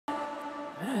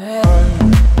I'm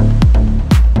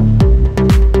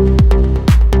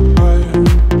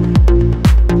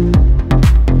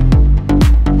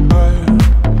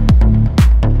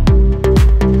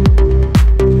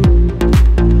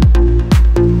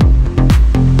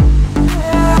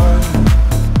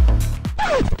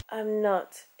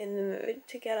not in the mood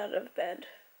to get out of bed.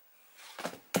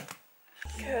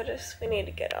 Curtis, we need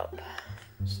to get up.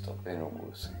 Stop being a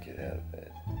wuss and get out of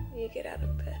bed. You get out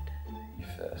of bed. You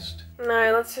first.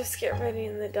 No, let's just get ready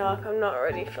in the dark. I'm not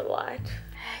ready for light.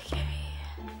 Okay.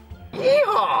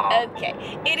 Okay,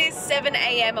 it is 7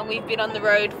 AM and we've been on the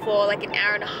road for like an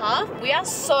hour and a half. We are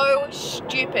so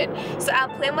stupid. So our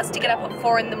plan was to get up at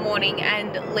 4 in the morning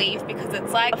and leave because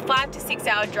it's like a 5 to 6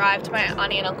 hour drive to my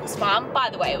auntie and uncle's farm. By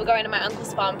the way, we're going to my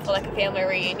uncle's farm for like a family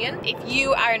reunion. If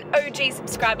you are an OG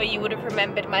subscriber, you would have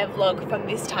remembered my vlog from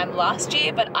this time last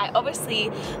year, but I obviously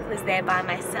was there by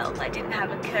myself. I didn't have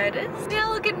a Curtis.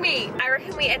 Now look at me. I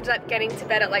reckon we ended up getting to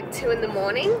bed at like 2 in the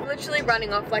morning, literally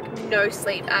running off like no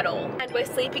sleep at all. And we're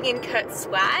sleeping in Kurt's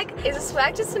swag. Is a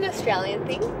swag just an Australian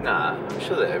thing? Nah, I'm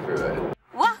sure they're everywhere.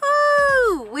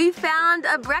 Woohoo! We found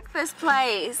a breakfast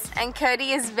place and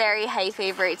Cody is very hay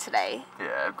fevery today.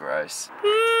 Yeah, gross.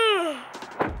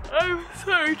 I'm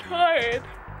so tired.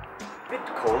 Bit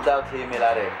cold out here, my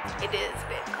laddie. It is a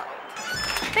bit cold.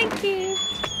 Thank you.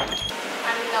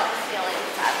 I'm not feeling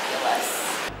fabulous.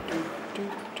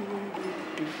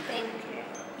 Thank you.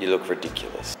 You look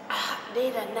ridiculous.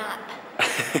 Need a nap.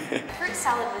 Fruit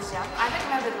salad was yum. I don't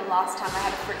remember the last time I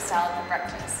had a fruit salad for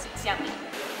breakfast. It's yummy.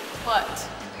 What?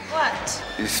 What?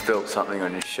 You spilled something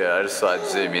on your shirt. I just thought I'd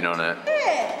zoom in on it.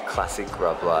 Where? Classic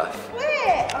grub life.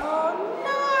 Where? Oh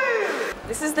no!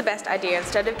 This is the best idea.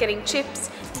 Instead of getting chips,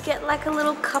 you get like a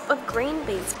little cup of green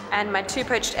beans. And my 2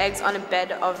 poached eggs on a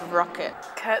bed of rocket.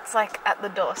 Kurt's like at the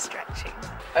door stretching.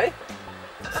 Hey?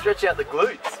 Stretch out the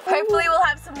glutes. Hopefully we'll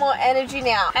have some more energy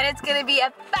now. And it's gonna be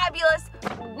a fabulous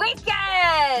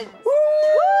weekend! Woo!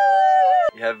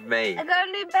 You have me. I got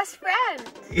a new best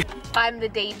friend. I'm the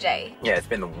DJ. Yeah, it's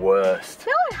been the worst.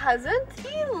 No, it hasn't.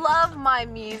 You love my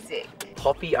music.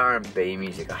 Poppy R&B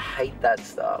music, I hate that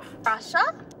stuff.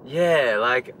 Russia? Yeah,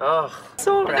 like, oh.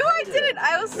 So No, I didn't.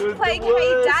 I was playing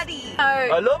Hey Daddy. No.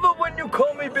 I love it when you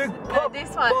call me Big Pop.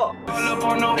 This one.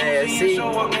 Yeah, see?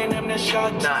 Nah,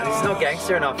 this is not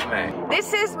gangster enough for me.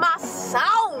 This is my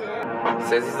song.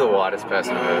 Says he's the whitest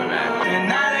person I've ever met. And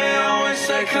now they always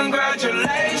say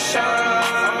congratulations.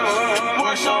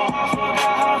 Work so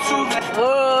hard to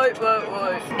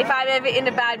If I'm ever in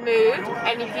a bad mood,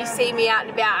 and if you see me out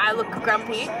and about, I look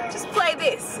grumpy, just play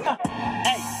this.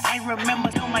 Hey, I remember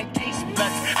on my taste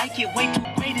buds, I can't wait to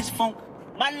play this funk.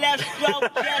 My left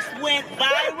stroke just went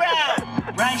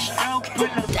viral. Right stroke put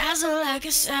a dazzle like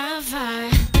a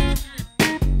sapphire.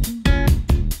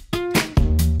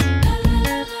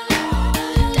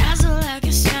 Dazzle like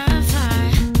a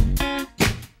sapphire.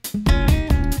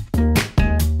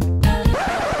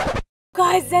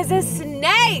 Guys, there's a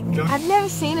snake! I've never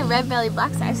seen a red-bellied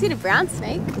black snake. I've seen a brown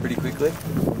snake. Pretty quickly.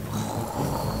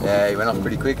 Yeah, he went off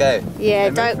pretty quick, eh? Yeah,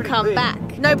 don't come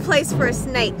back. No place for a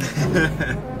snake.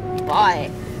 Bye.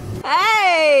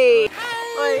 Hey!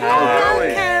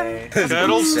 Hi.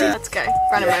 Turtles. Let's go.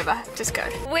 Run him over. Just go.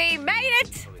 We made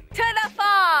it to the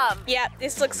farm! Yeah,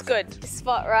 this looks good. This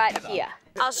spot right here.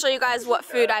 I'll show you guys what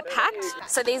food I packed.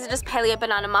 So these are just paleo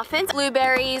banana muffins,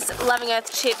 blueberries, Loving Earth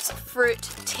chips, fruit,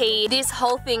 tea. This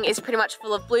whole thing is pretty much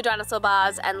full of Blue Dinosaur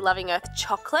bars and Loving Earth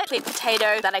chocolate. Sweet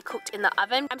potato that I cooked in the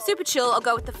oven. I'm super chill. I'll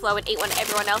go with the flow and eat when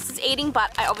everyone else is eating,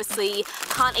 but I obviously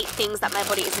can't eat things that my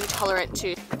body is intolerant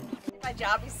to. My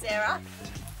job is Sarah.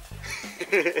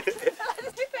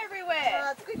 Slip everywhere.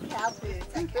 Oh, it's good cow food.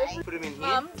 It's okay. Put him in here.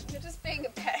 Mum, you're just being a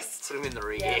pest. Put him in the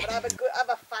rear. Yeah, but I'm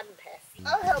a fun pest.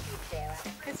 I'll help you, Sarah,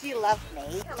 because you love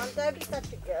me. Come on, don't be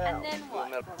such a girl. And then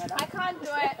what? I can't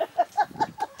do it.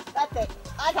 That's it.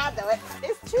 I can't do it.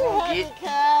 It's too heavy,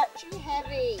 Kurt. Too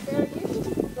heavy. Sarah, you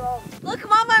should be strong. Look,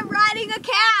 Mum, I'm riding a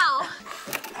cow.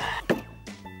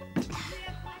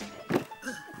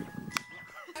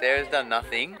 Sarah's done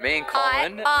nothing. Me and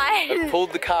Colin I have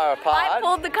pulled the car apart. I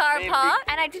pulled the car apart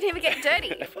and I didn't even get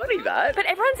dirty. Funny that. But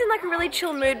everyone's in like a really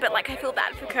chill mood, but like I feel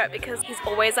bad for Kurt because he's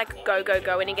always like go, go,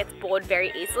 go and he gets bored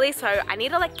very easily. So I need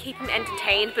to like keep him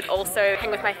entertained but also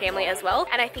hang with my family as well.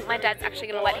 And I think my dad's actually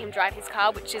gonna let him drive his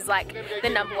car, which is like the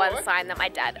 #1 sign that my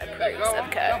dad approves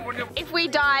of Kurt. If we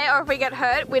die or if we get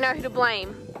hurt, we know who to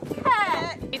blame.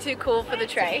 You too cool for the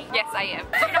tray? Yes, I am.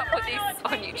 Do not put this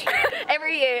on YouTube.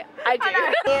 Every year, I do.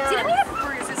 Didn't we have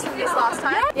bruises from this last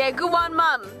time? Yeah, good one,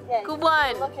 Mum. Yeah, good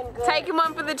one. Taking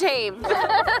one for the team.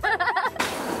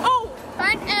 Oh!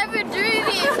 Don't ever do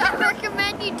this. I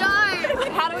recommend you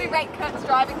don't. How do we rate Kurt's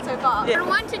driving so far? From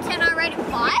 1 to 10, I rate it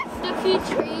 5. A few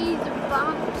trees and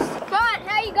bumps. Kurt,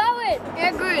 how you going?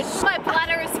 Yeah, good. My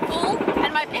bladder is full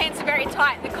and my pants are very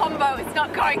tight. The combo is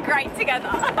not going great together.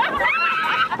 I'm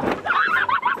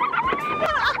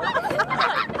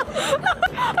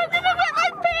gonna wet my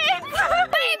pants.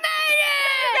 We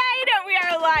made it! We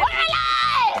are alive. We're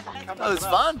alive! That was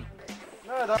fun.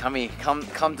 Come here, come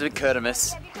to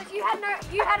Curtimus. Because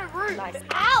you had a root. Nice.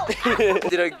 Ow!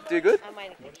 Did I do good?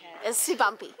 It's too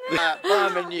bumpy.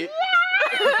 I'm a new.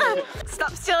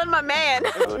 Stop stealing my man.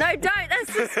 No, don't.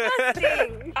 That's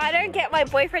disgusting. I don't get my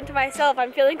boyfriend to myself.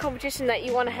 I'm feeling competition that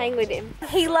you want to hang with him.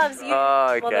 He loves you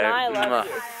more than I love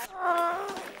you.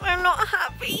 Oh, I'm not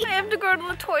happy. I have to go to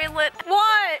the toilet.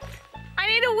 What? I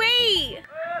need a wee.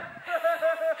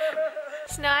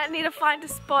 So now I need to find a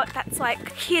spot that's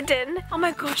like hidden. Oh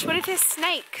my gosh, what if there's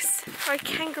snakes? Or a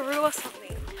kangaroo or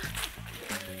something?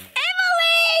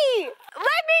 Emily!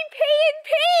 Let me pee in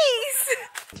peace!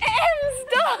 Em,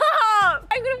 stop!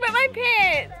 I'm gonna wet my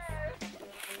pants.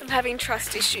 I'm having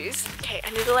trust issues. Okay, I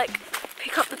need to like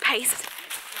pick up the pace.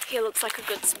 Here looks like a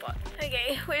good spot.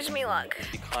 Okay, where's me luck?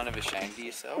 You're kind of ashamed of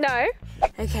yourself? No.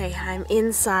 Okay, I'm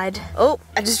inside. Oh,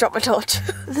 I just dropped my torch.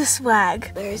 The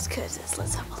swag. Where is Curtis?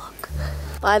 Let's have a look.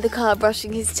 By the car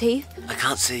brushing his teeth. I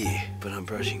can't see you, but I'm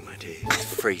brushing my teeth.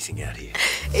 It's freezing out here.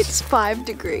 It's 5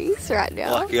 degrees right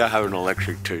now. Lucky I have an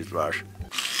electric toothbrush.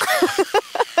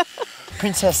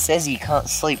 Princess says you can't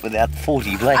sleep without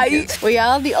 40 blankets. We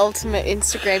are the ultimate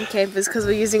Instagram campers because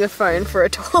we're using a phone for a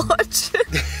torch.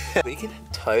 We can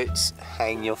totes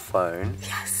hang your phone.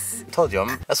 Yes. I told you,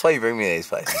 that's why you bring me to these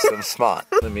places, so I'm smart.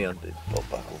 Let me undo the belt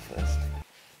buckle first.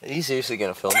 Are you seriously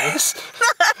going to film this?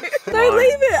 No,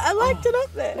 leave it. I liked it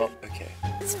up there. Oh, okay.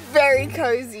 It's very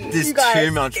cozy. There's you guys,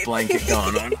 too much blanket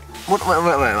going on. Wait.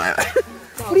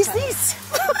 What is this?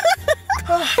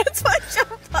 It's my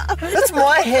jumper. That's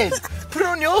my head. Put it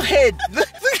on your head. Look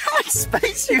how much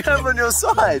space you have on your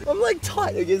side. I'm like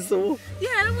tight against the wall.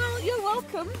 Yeah, well, you're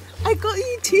welcome. I got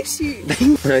you tissue.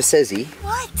 No, Sezzy.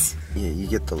 What? Yeah, you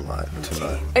get the light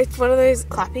tonight. It's one of those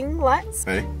clapping lights.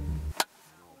 Ready?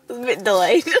 It's a bit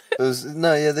delayed.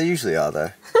 No, yeah, they usually are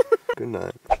though. Good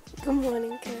night. Good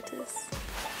morning, Curtis.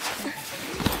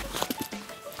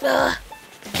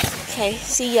 Okay,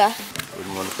 see ya.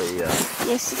 Wouldn't want to be,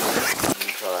 Yes,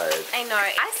 tired. I know.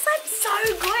 I slept so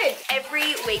good.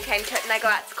 Every weekend, Kurt and I go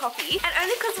out to coffee. And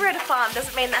only because we're at a farm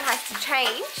doesn't mean that has to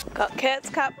change. Got Kurt's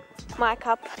cup, my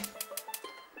cup,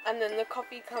 and then the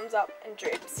coffee comes up and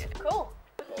drips. Cool.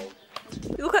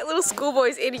 You look like little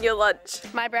schoolboys eating your lunch.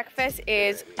 My breakfast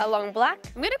is a long black.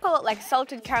 I'm gonna call it like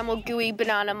salted caramel gooey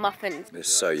banana muffins. They're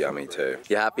so yummy too.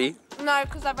 You happy? No,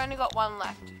 because I've only got 1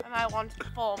 left and I wanted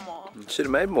 4 more. Should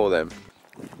have made more then.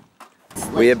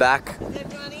 We are back.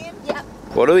 Yep.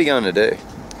 What are we going to do?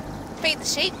 Feed the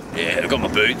sheep. Yeah, I've got my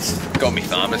boots, got my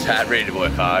farmer's hat, ready to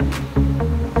work hard.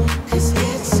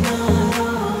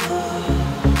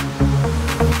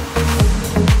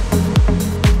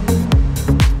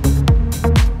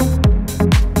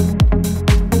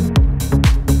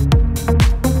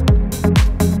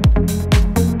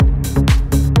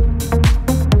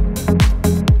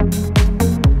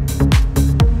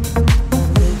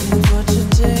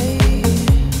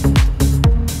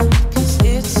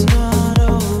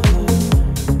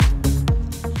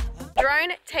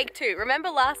 Remember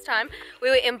last time we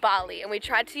were in Bali and we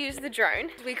tried to use the drone.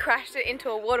 We crashed it into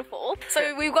a waterfall.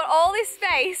 So we've got all this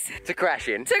space To crash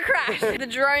in. to crash. The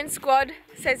drone squad,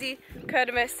 Sezzy,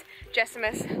 Curtimus,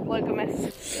 Jessimus,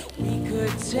 Logomus.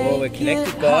 Oh, we're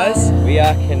connected, guys. We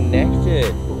are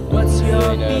connected. What's your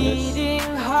Really nervous.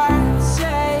 beating heart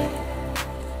say?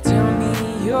 Tell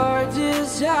me your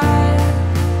desire.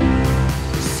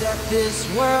 Set this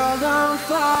world on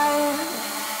fire.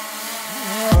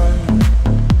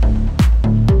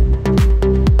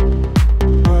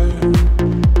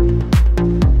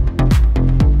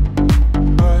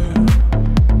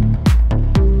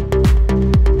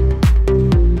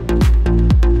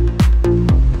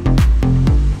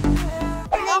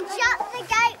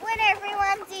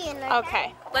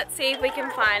 Okay, let's see if we can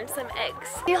find some eggs.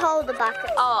 You hold the bucket.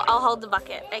 Oh, I'll hold the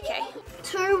bucket. Okay.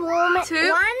 2 warm. 2.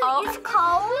 One Oh, is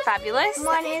cold. fabulous.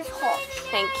 One is hot.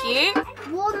 Thank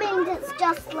you. Warm means it's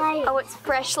just laid. Oh, it's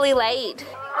freshly laid.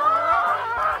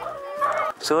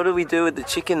 So what do we do with the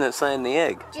chicken that's laying the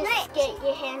egg? Just get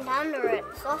your hand under it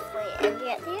softly and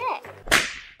get the egg.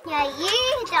 Yeah,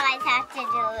 you guys have to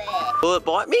do it. Will it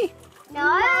bite me? No.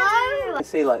 I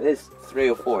see like there's 3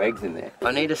 or 4 eggs in there.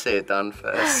 I need to see it done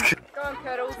first. Go Go on,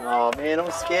 Curdles. Oh man,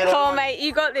 I'm scared. Come on, mate,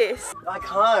 you got this. I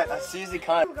can't. I seriously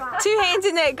can't. 2 hands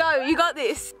in there, go, you got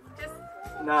this.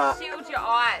 Just shield your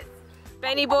eyes.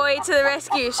 Benny boy to the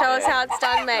rescue, show us how it's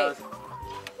done, mate.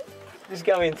 Just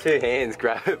go in 2 hands,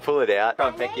 grab it, pull it out. Try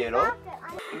and peck you at all.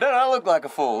 Don't I look like a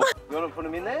fool? You want to put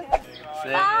them in there?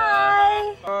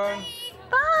 Bye. Bye.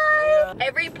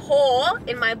 Every pore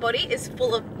in my body is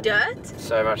full of dirt.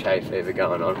 So much hay fever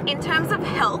going on. In terms of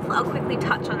health, I'll quickly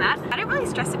touch on that. I don't really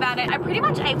stress about it. I pretty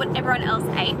much ate what everyone else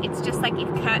ate. It's just like if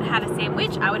Kurt had a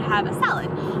sandwich, I would have a salad.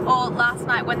 Or last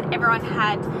night when everyone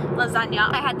had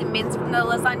lasagna, I had the mince from the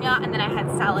lasagna and then I had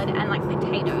salad and like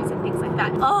potatoes and things like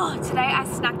that. Oh, today I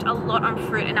snacked a lot on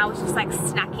fruit and I was just like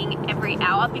snacking every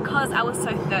hour because I was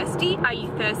so thirsty. Are you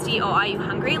thirsty or are you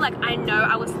hungry? Like I know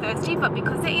I was thirsty, but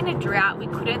because they're in a drought, we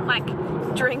couldn't like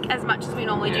drink as much as we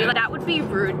normally do. Like that would be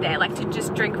rude there, like to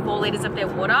just drink 4 liters of their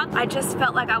water. I just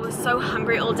felt like I was so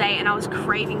hungry all day and I was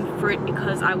craving fruit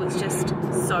because I was just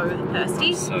so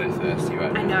thirsty. So thirsty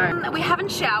right now. I know. We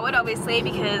haven't showered obviously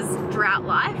because drought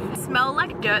life. I smell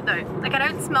like dirt though. Like I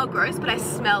don't smell gross, but I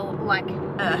smell like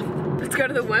earth. Let's go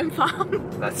to the worm farm.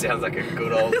 That sounds like a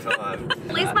good old time.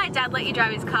 At least my dad let you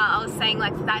drive his car. I was saying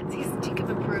like that's his tick of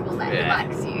approval that he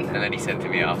likes you. And then he said to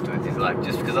me afterwards, he's like,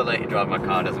 just because I let you drive my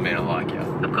car doesn't mean I like you.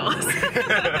 Of course.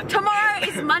 Tomorrow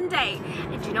is Monday.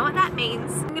 And do you know what that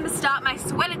means? I'm gonna start my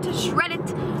Sweat It to Shred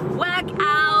It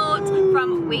workout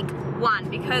from week 1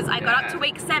 because I got up to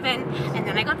week 7 and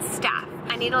then I got staph.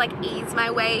 I need to like ease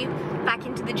my way back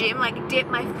into the gym, like dip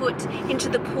my foot into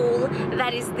the pool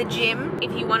that is the gym.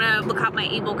 If you want to look up my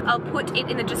ebook, I'll put it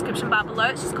in the description bar below.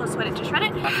 It's just called Sweat It to Shred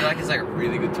It. I feel like it's like a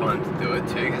really good time to do it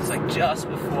too, because it's like just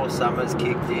before summer's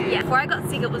kicked in. Yeah, before I got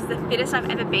sick it was the fittest I've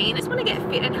ever been. I just want to get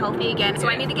fit and healthy again, so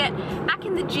I need to get back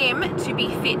in the gym to be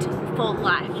fit for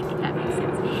life, if that makes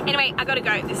sense. Anyway, I gotta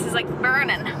go. This is like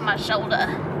burning my shoulder.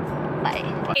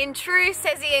 Bye. In true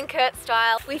Sezzy and Kurt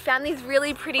style, we found these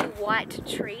really pretty white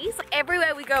trees. Like,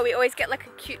 everywhere we go, we always get like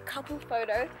a cute couple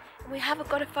photo. And we haven't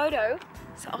got a photo,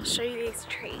 so I'll show you these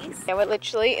trees. Yeah, we're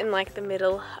literally in like the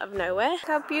middle of nowhere. Look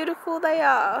how beautiful they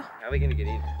are. How are we gonna get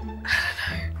in? I don't know.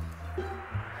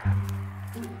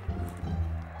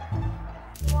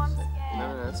 Oh, I'm scared.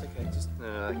 No, that's okay. Just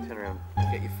like turn around.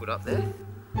 Get your foot up there.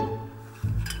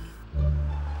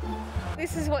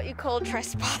 This is what you call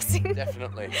trespassing.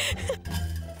 Definitely.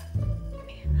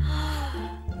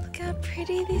 Look how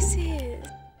pretty this is.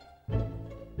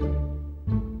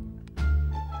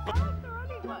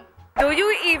 Do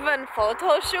you even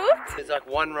photo shoot? There's like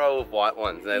one row of white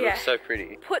ones. They look so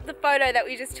pretty. Put the photo that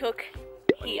we just took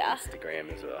here. On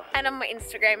Instagram as well. And on my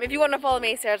Instagram. If you want to follow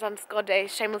me, Sarah's_day,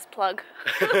 shameless plug.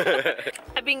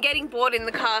 I've been getting bored in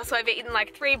the car, so I've eaten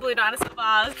like 3 Blue Dinosaur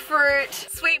bars, fruit,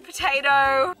 sweet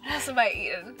potato. What else have I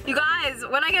eaten? You guys,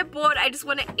 when I get bored, I just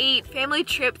want to eat. Family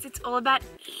trips, it's all about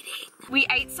eating. We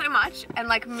ate so much and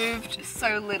like moved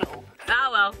so little. Ah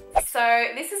well. So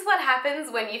this is what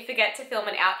happens when you forget to film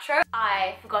an outro.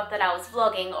 I forgot that I was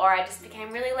vlogging, or I just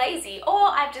became really lazy, or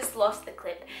I've just lost the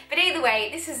clip. But either way,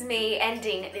 this is me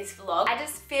ending this vlog. I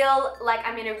just feel like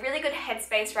I'm in a really good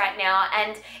headspace right now,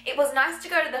 and it was nice to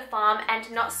go to the farm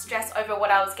and not stress over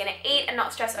what I was gonna eat and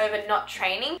not stress over not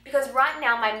training, because right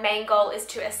now my main goal is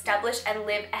to establish and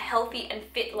live a healthy and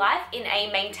fit life in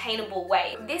a maintainable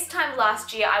way. This time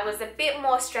last year I was a bit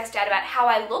more stressed out about how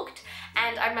I looked,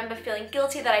 and I remember feeling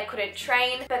guilty that I couldn't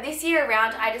train. But this year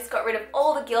around, I just got rid of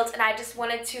all the guilt and I just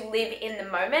wanted to live in the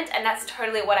moment, and that's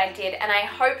totally what I did. And I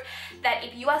hope that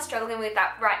if you are struggling with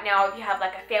that right now, if you have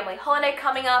like a family holiday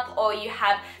coming up, or you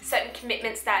have certain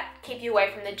commitments that keep you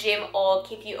away from the gym or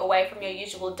keep you away from your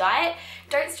usual diet,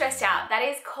 don't stress out. That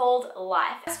is called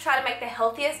life. Just try to make the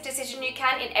healthiest decision you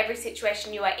can in every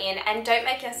situation you are in, and don't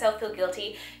make yourself feel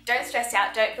guilty. Don't stress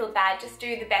out, don't feel bad, just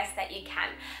do the best that you can.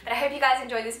 But I hope you guys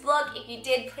enjoyed this vlog. If you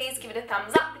did, please give it a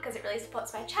thumbs up because it really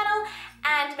supports my channel,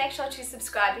 and make sure to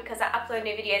subscribe because I upload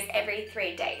new videos every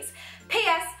 3 days.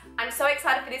 P.S. I'm so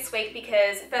excited for this week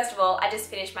because, first of all, I just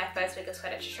finished my first week of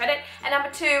Sweat It to Shred It, and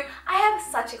number 2, I have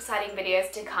such exciting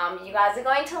videos to come. You guys are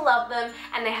going to love them,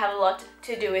 and they have a lot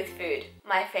to do with food.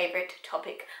 My favorite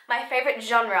topic, my favorite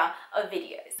genre of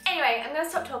videos. Anyway, I'm gonna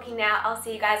stop talking now. I'll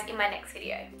see you guys in my next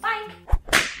video. Bye!